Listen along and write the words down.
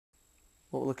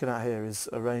What we're looking at here is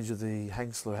a range of the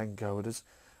Hengstler encoders.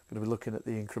 We're going to be looking at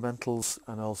the incrementals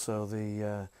and also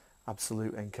the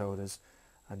absolute encoders,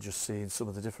 and just seeing some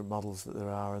of the different models that there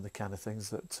are and the kind of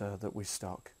things that we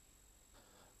stock.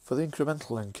 For the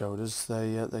incremental encoders,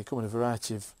 they come in a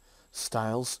variety of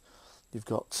styles. You've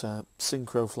got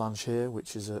synchro flange here,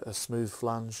 which is a smooth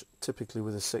flange, typically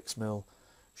with a 6mm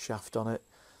shaft on it.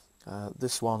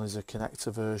 This one is a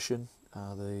connector version,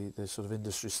 the sort of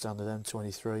industry standard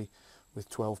M23 with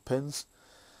 12 pins.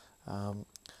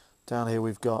 Down here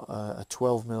we've got a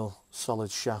 12mm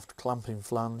solid shaft clamping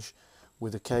flange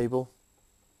with a cable.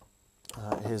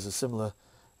 Here's a similar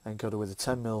encoder with a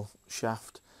 10mm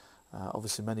shaft,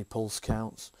 obviously many pulse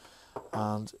counts,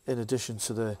 and in addition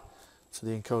to the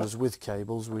encoders with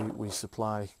cables, we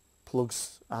supply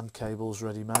plugs and cables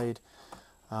ready made,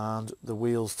 and the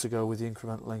wheels to go with the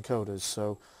incremental encoders.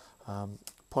 So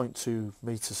 0.2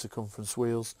 meter circumference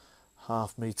wheels,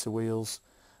 half meter wheels,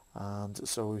 and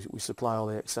so we supply all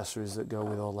the accessories that go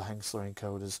with all the Hengstler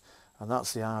encoders, and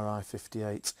that's the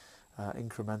RI58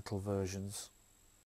 incremental versions.